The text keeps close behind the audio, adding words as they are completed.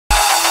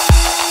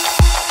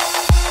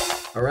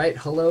All right,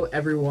 hello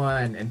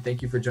everyone, and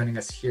thank you for joining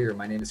us here.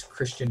 My name is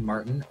Christian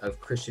Martin of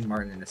Christian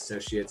Martin and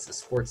Associates, a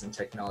sports and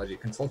technology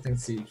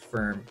consultancy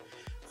firm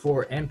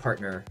for and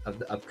partner of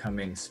the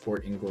upcoming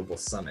SportIn Global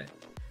Summit.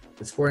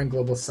 The SportIn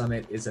Global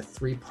Summit is a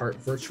three-part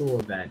virtual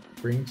event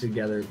bringing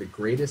together the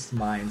greatest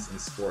minds in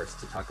sports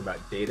to talk about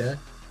data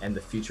and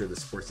the future of the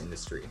sports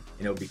industry,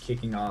 and it will be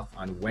kicking off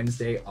on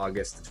Wednesday,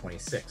 August the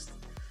 26th.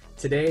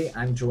 Today,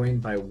 I'm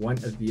joined by one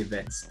of the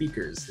event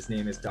speakers. His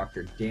name is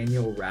Dr.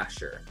 Daniel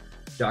Rascher.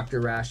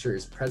 Dr. Rascher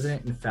is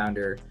president and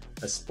founder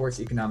of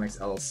SportsEconomics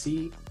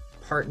LLC,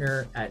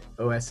 partner at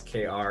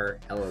OSKR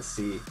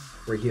LLC,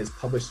 where he has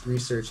published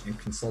research and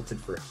consulted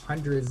for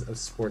hundreds of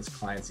sports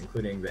clients,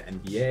 including the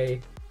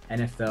NBA,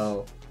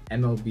 NFL,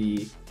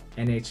 MLB,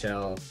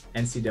 NHL,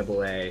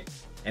 NCAA,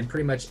 and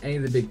pretty much any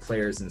of the big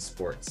players in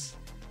sports.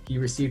 He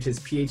received his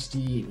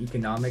Ph.D. in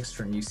economics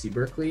from UC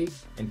Berkeley,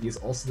 and he is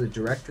also the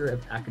director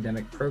of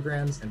academic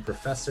programs and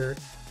professor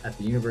at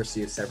the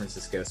University of San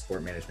Francisco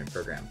Sport Management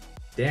Program.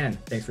 Dan,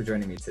 thanks for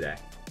joining me today.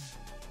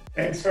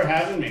 Thanks for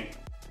having me.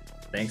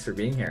 Thanks for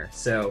being here.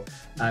 So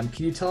can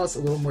you tell us a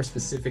little more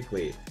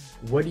specifically,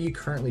 what do you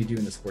currently do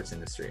in the sports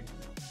industry?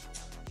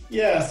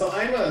 Yeah, so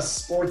I'm a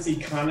sports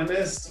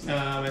economist,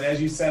 and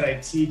as you said,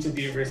 I teach at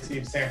the University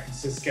of San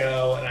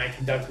Francisco, and I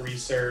conduct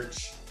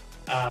research.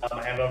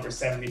 I have over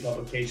 70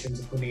 publications,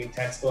 including a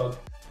textbook.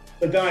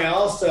 But then I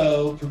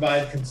also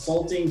provide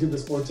consulting to the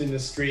sports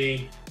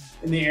industry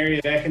in the area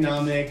of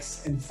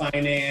economics and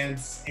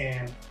finance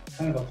and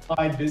kind of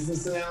applied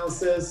business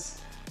analysis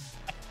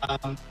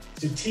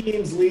to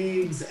teams,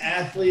 leagues,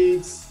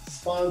 athletes,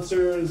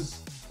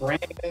 sponsors,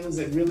 brands.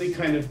 It really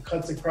kind of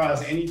cuts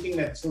across anything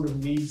that sort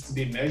of needs to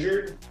be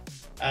measured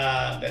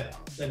that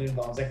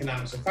involves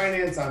economics or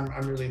finance.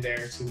 I'm really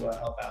there to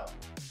help out.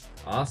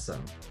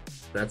 Awesome.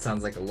 That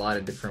sounds like a lot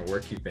of different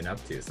work you've been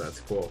up to, so that's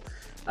cool.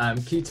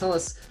 Can you tell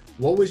us,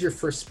 what was your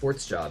first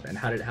sports job and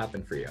how did it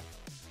happen for you?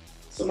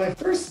 So my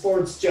first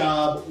sports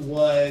job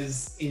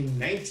was in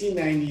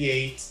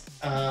 1998.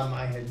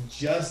 I had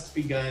just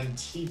begun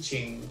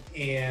teaching,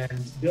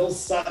 and Bill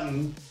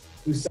Sutton,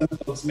 who some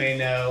folks may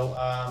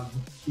know,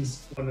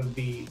 he's one of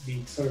the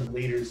sort of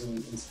leaders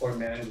in sport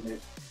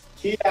management.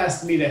 He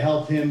asked me to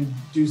help him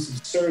do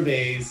some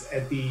surveys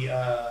at the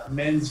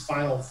men's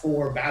Final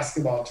Four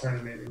basketball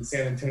tournament in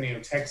San Antonio,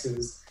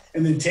 Texas,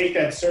 and then take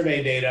that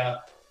survey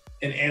data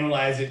and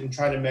analyze it and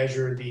try to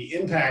measure the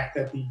impact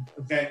that the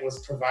event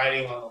was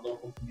providing on the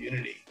local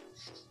community.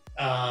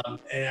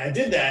 And I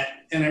did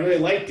that, and I really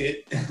liked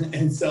it.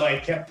 And so I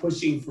kept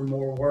pushing for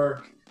more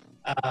work,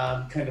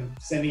 kind of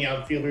sending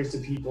out feelers to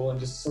people, and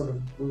just sort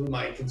of grew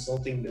my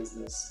consulting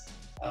business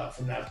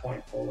from that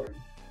point forward.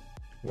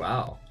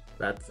 Wow.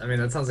 That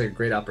sounds like a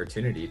great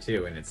opportunity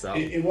too in itself.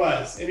 It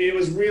was. I mean, it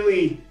was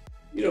really,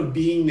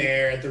 being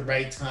there at the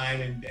right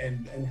time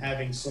and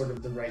having sort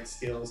of the right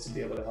skills to be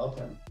able to help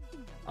him.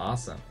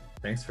 Awesome.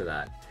 Thanks for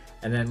that.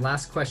 And then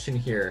last question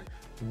here.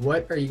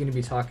 What are you going to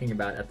be talking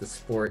about at the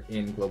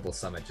SportIn Global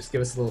Summit? Just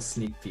give us a little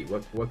sneak peek.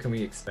 What can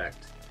we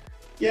expect?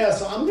 Yeah,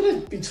 so I'm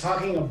going to be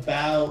talking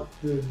about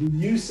the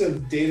use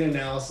of data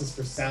analysis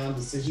for sound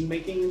decision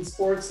making in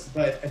sports.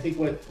 But I think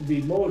what will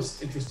be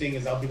most interesting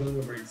is I'll be going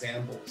over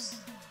examples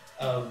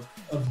of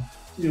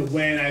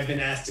when I've been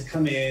asked to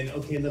come in.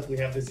 Okay, look, we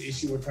have this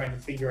issue we're trying to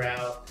figure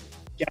out.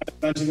 Gather a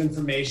bunch of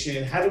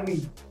information. How do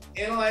we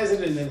analyze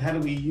it, and then how do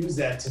we use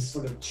that to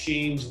sort of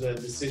change the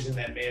decision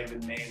that may have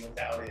been made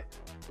without it,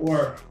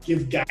 or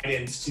give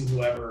guidance to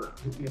whoever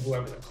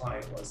the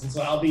client was. And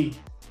so I'll be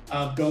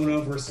going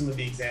over some of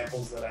the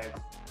examples that I've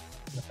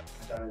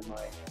done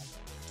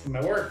in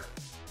my work.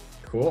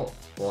 Cool.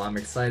 Well, I'm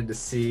excited to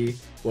see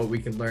what we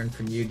can learn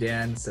from you,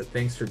 Dan. So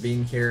thanks for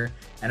being here.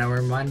 And I'll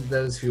remind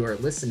those who are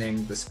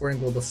listening, the SportIn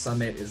Global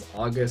Summit is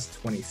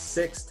August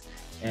 26th.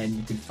 And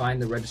you can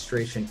find the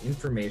registration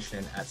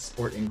information at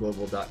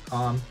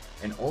sportinglobal.com,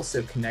 and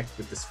also connect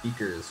with the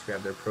speakers who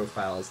have their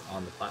profiles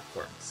on the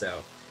platform.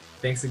 So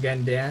thanks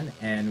again, Dan,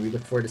 and we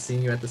look forward to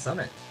seeing you at the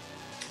summit.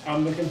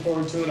 I'm looking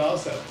forward to it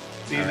also.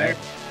 See you there.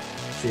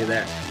 See you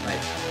there.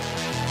 Bye.